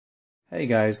Hey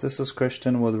guys, this is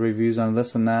Christian with reviews on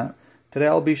this and that. Today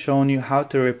I'll be showing you how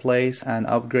to replace and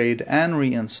upgrade and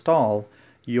reinstall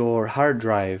your hard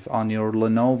drive on your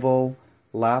Lenovo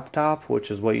laptop,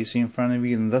 which is what you see in front of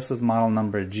you, and this is model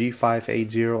number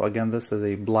G580. Again, this is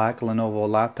a black Lenovo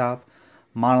laptop,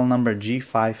 model number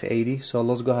G580. So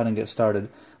let's go ahead and get started.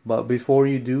 But before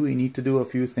you do, you need to do a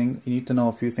few things. You need to know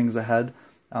a few things ahead.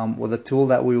 With the tool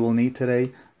that we will need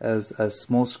today is a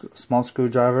small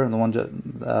screwdriver, and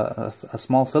a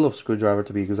small Phillips screwdriver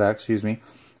to be exact. Excuse me.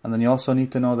 And then you also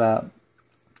need to know that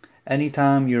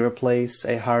anytime you replace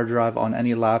a hard drive on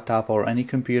any laptop or any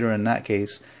computer, in that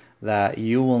case, that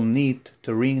you will need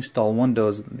to reinstall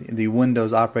the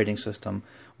Windows operating system,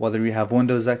 whether you have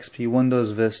Windows XP, Windows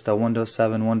Vista, Windows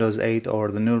 7, Windows 8, or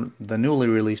the newly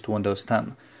released Windows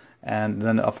 10. And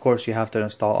then of course you have to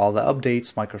install all the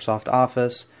updates, Microsoft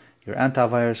Office, your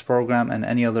antivirus program, and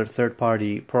any other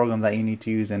third-party program that you need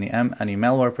to use, any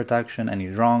malware protection, any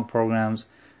drawing programs,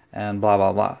 and blah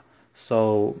blah blah.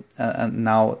 So and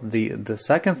now the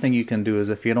second thing you can do is,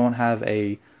 if you don't have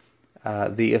the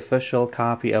official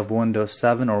copy of Windows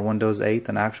 7 or Windows 8,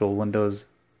 an actual Windows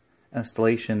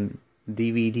installation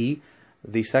DVD,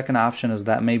 the second option is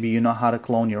that maybe you know how to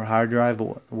clone your hard drive,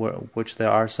 which there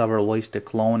are several ways to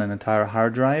clone an entire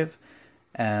hard drive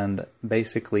and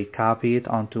basically copy it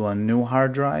onto a new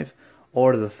hard drive.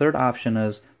 Or the third option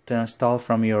is to install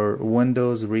from your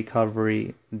Windows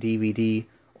recovery DVD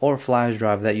or flash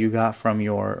drive that you got from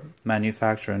your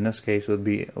manufacturer. In this case would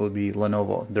be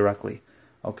Lenovo directly.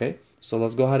 Okay, so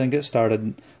let's go ahead and get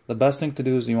started. The best thing to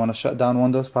do is you want to shut down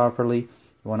Windows properly.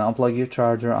 You want to unplug your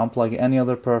charger, unplug any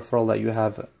other peripheral that you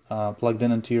have plugged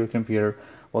into your computer,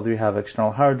 whether you have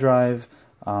external hard drive,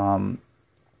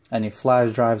 any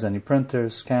flash drives, any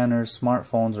printers, scanners,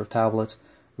 smartphones, or tablets.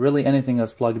 Really anything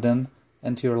that's plugged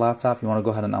into your laptop, you want to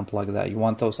go ahead and unplug that. You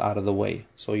want those out of the way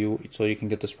so you can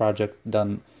get this project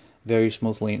done very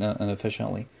smoothly and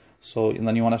efficiently. And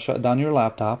then you want to shut down your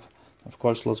laptop. Of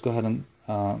course, let's go ahead and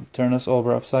turn this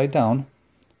over upside down,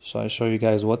 so I show you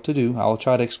guys what to do. I'll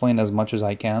try to explain as much as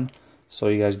I can so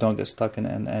you guys don't get stuck in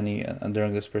any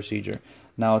during this procedure.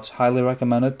 Now, it's highly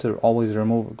recommended to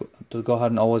go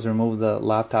ahead and always remove the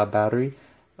laptop battery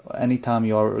anytime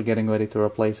you're getting ready to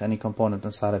replace any component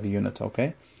inside of a unit.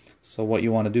 Okay, so what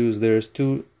you want to do is there's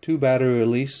two battery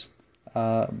release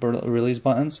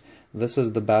buttons. This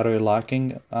is the battery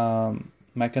locking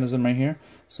mechanism right here.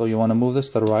 So you want to move this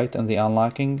to the right in the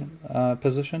unlocking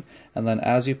position, and then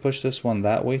as you push this one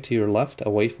that way to your left,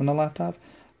 away from the laptop,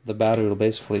 the battery will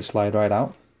basically slide right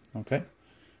out. Okay,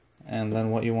 and then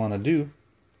what you want to do,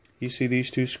 you see these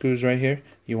two screws right here,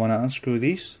 you want to unscrew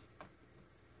these,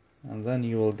 and then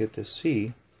you will get to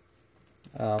see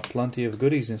plenty of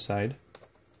goodies inside.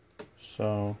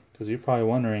 So, because you're probably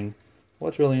wondering,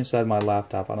 what's really inside my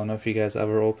laptop? I don't know if you guys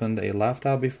ever opened a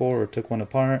laptop before or took one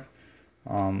apart.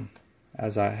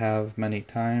 As I have many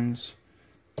times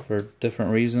for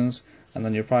different reasons. And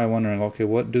then you're probably wondering, okay,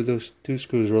 what do those two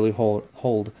screws really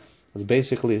hold? It's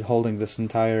basically holding this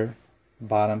entire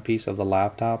bottom piece of the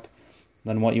laptop.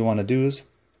 Then what you want to do is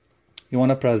you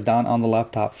want to press down on the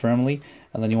laptop firmly,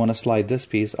 and then you want to slide this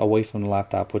piece away from the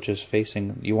laptop, which is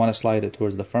facing, you want to slide it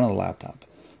towards the front of the laptop.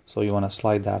 So you want to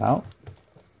slide that out.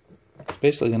 It's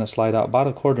basically going to slide out about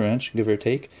a 1/4 inch, give or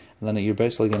take, and then you're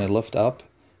basically going to lift up.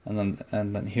 And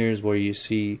then here's where you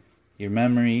see your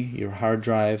memory, your hard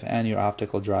drive, and your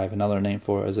optical drive. Another name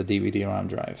for it is a DVD-ROM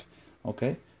drive.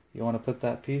 Okay, you want to put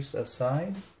that piece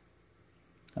aside,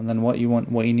 and then what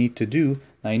you need to do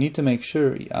now, you need to make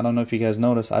sure. I don't know if you guys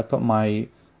noticed, I put my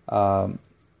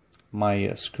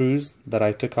screws that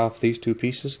I took off these two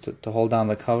pieces to hold down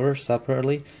the cover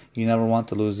separately. You never want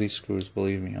to lose these screws,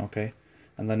 believe me. Okay,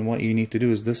 and then what you need to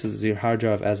do is, this is your hard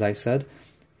drive, as I said.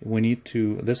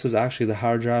 This is actually the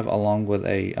hard drive along with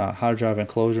a hard drive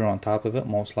enclosure on top of it,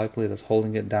 most likely, that's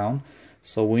holding it down.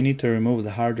 So we need to remove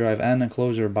the hard drive and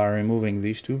enclosure by removing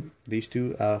these two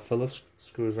Phillips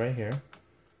screws right here.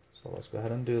 So let's go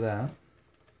ahead and do that.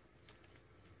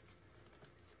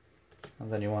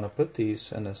 And then you want to put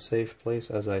these in a safe place,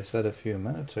 as I said a few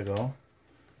minutes ago.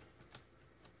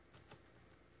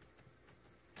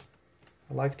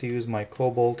 I like to use my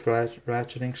Cobalt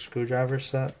ratcheting screwdriver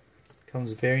set.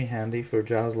 Comes very handy for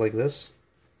jobs like this.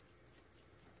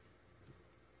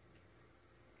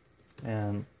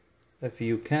 And if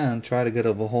you can, try to get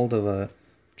a hold of a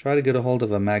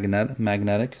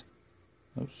magnetic.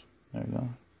 Oops, there we go.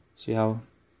 See how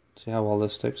well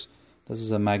this sticks. This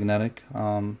is a magnetic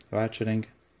ratcheting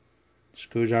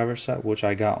screwdriver set, which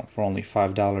I got for only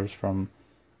 $5 from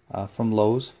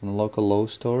Lowe's, from the local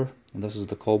Lowe's store. And this is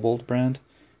the Cobalt brand.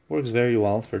 Works very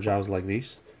well for jobs like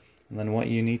these. And then what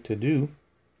you need to do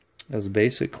is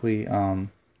basically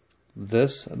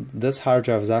this hard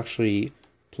drive is actually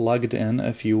plugged in,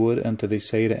 if you would, into the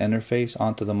SATA interface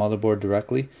onto the motherboard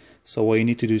directly. So what you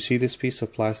need to do, see this piece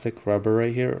of plastic rubber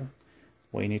right here?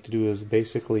 What you need to do is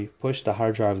basically push the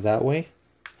hard drive that way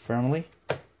firmly,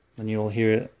 then you will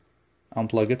hear it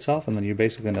unplug itself, and then you're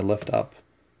basically going to lift up.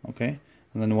 Okay,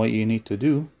 and then what you need to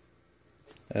do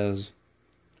is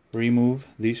remove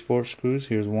these 4 screws.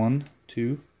 Here's 1,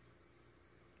 2,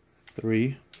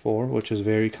 3, 4, which is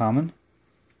very common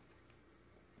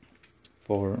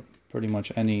for pretty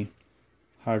much any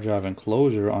hard drive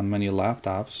enclosure on many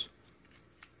laptops.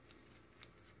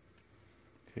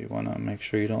 Okay, you want to make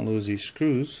sure you don't lose these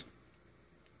screws.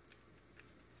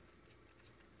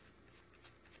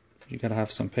 You gotta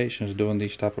have some patience doing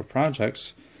these type of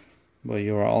projects, but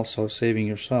you are also saving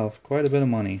yourself quite a bit of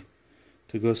money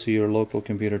to go see your local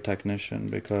computer technician,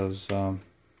 because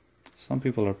some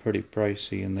people are pretty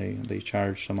pricey and they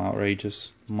charge some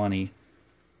outrageous money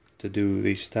to do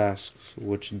these tasks,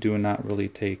 which do not really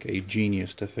take a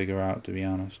genius to figure out, to be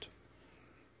honest.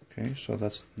 Okay, so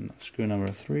that's screw number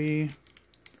 3,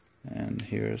 and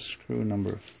here's screw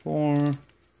number 4.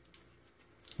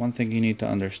 One thing you need to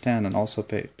understand and also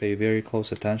pay very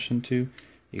close attention to,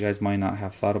 you guys might not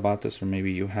have thought about this, or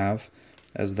maybe you have,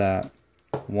 is that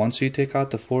once you take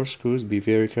out the 4 screws, be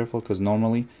very careful, because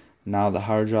normally now the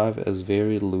hard drive is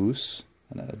very loose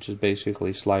and it just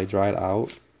basically slides right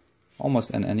out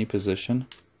almost in any position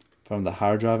from the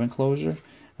hard drive enclosure.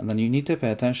 And then you need to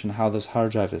pay attention how this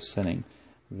hard drive is sitting.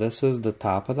 This is the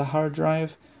top of the hard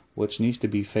drive, which needs to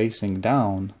be facing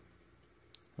down.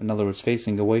 In other words,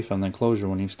 facing away from the enclosure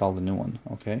when you install the new one.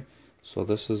 Okay, so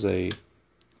this is a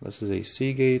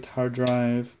Seagate hard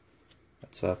drive.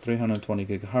 It's a 320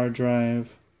 gig hard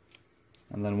drive.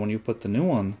 And then when you put the new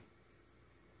one,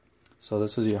 so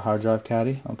this is your hard drive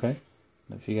caddy. Okay,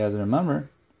 if you guys remember,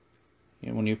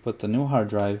 when you put the new hard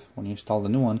drive, when you install the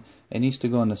new one, it needs to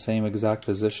go in the same exact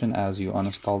position as you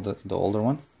uninstalled the older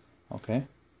one. Okay,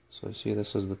 so you see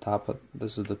this is the top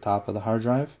of the hard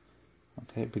drive.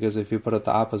 Okay, because if you put it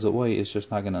the opposite way, it's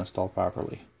just not going to install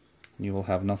properly. You will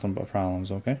have nothing but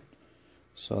problems. Okay,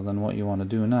 so then what you want to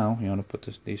do now, you want to put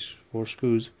these 4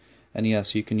 screws, and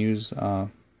yes, you can use the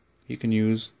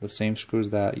same screws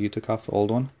that you took off the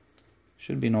old one.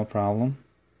 Should be no problem.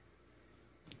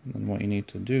 And then what you need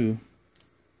to do,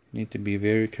 you need to be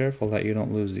very careful that you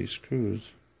don't lose these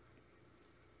screws.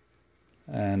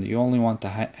 And you only want to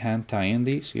hand tie in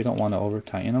these. You don't want to over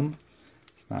tighten them.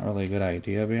 Not really a good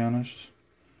idea, to be honest.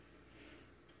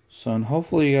 So, and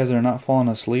hopefully you guys are not falling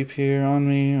asleep here on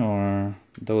me or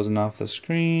dozing off the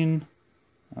screen.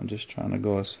 I'm just trying to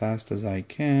go as fast as I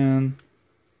can,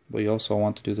 but you also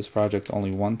want to do this project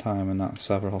only one time and not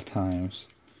several times,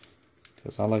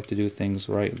 because I like to do things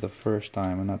right the first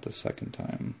time and not the second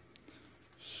time.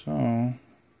 So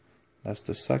that's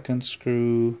the 2nd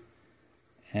screw,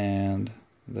 and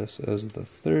this is the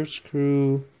 3rd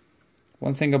screw.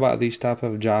 One thing about these type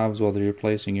of jobs, whether you're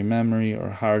replacing your memory or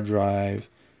hard drive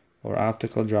or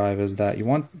optical drive, is that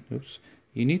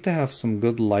you need to have some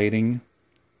good lighting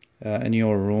in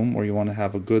your room, or you want to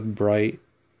have a good bright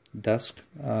desk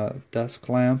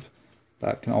lamp.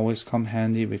 That can always come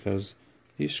handy, because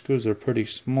these screws are pretty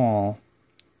small.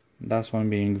 That's why I'm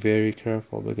being very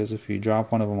careful, because if you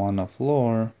drop one of them on the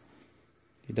floor,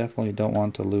 you definitely don't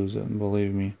want to lose it,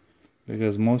 believe me.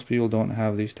 Because most people don't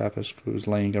have these type of screws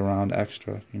laying around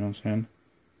extra, you know what I'm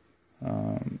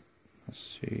saying?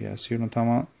 Let's see, yeah, see what I'm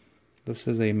talking about? This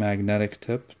is a magnetic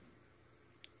tip,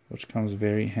 which comes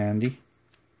very handy.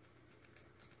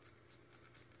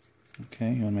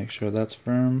 Okay, you want to make sure that's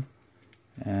firm,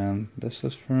 and this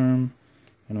is firm.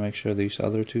 You want to make sure these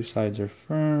other 2 sides are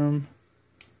firm.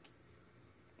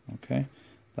 Okay,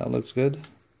 that looks good.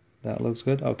 That looks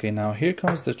good. Okay, now here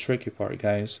comes the tricky part,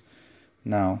 guys.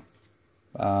 Now,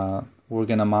 we're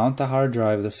gonna mount the hard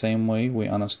drive the same way we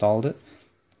uninstalled it.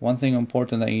 One thing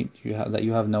important that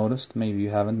you have noticed, maybe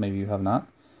you haven't, maybe you have not.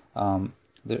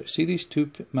 See these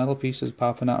 2 metal pieces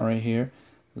popping out right here?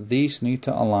 These need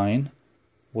to align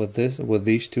with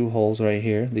these 2 holes right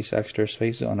here, these extra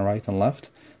spaces on the right and left.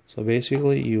 So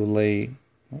basically, you lay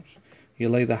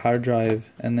the hard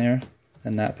drive in there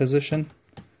in that position.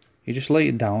 You just lay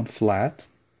it down flat,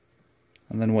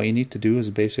 and then what you need to do is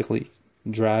basically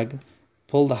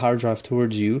pull the hard drive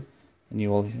towards you, and you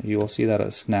will see that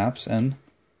it snaps in.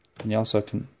 And you also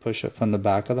can push it from the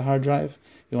back of the hard drive.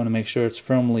 You want to make sure it's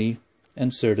firmly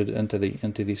inserted into the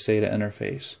SATA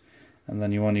interface, and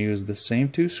then you want to use the same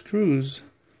 2 screws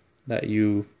that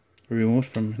you removed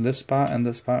from this spot and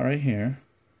this spot right here.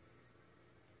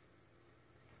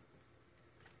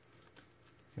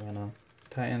 You want to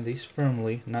tighten these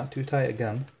firmly, not too tight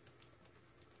again.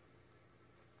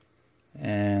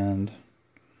 And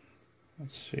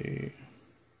let's see,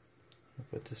 I'll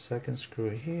put the second screw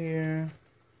here.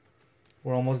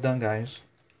 We're almost done, guys.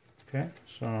 Okay,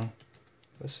 so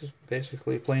this is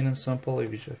basically plain and simple.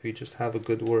 If you just have a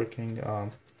good working,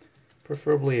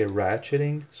 preferably a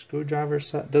ratcheting screwdriver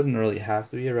set. Doesn't really have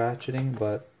to be a ratcheting,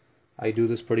 but I do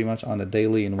this pretty much on a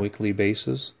daily and weekly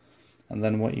basis. And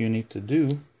then what you need to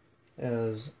do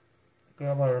is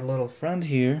grab our little friend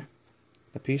here,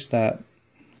 the piece that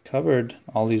covered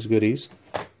all these goodies.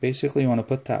 Basically you want to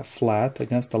put that flat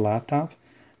against the laptop,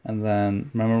 and then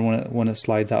remember when it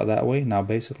slides out that way. Now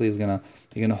basically you're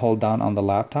gonna hold down on the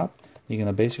laptop. You're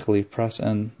gonna basically press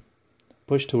and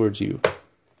push towards you.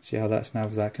 See how that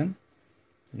snaps back in?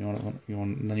 Then you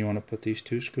want to put these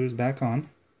two screws back on.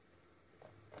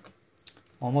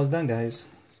 Almost done, guys.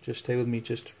 Just stay with me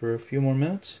just for a few more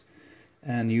minutes,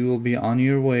 and you will be on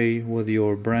your way with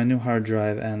your brand new hard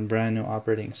drive and brand new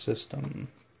operating system.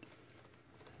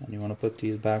 And you want to put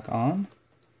these back on.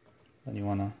 Then you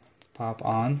want to pop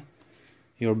on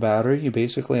your battery. You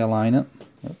basically align it.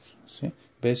 Oops, see?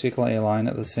 Basically align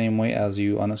it the same way as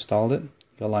you uninstalled it.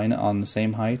 You align it on the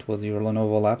same height with your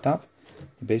Lenovo laptop.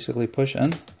 You basically push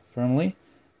in firmly,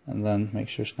 and then make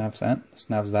sure it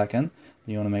snaps back in.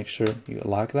 You want to make sure you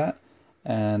lock that.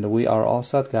 And we are all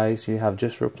set, guys. You have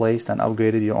just replaced and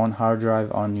upgraded your own hard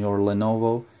drive on your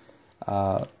Lenovo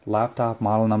laptop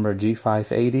model number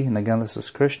G580. And again, this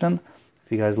is Christian.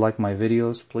 If you guys like my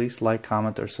videos, please like,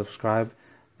 comment, or subscribe,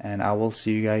 and I will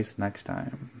see you guys next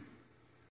time.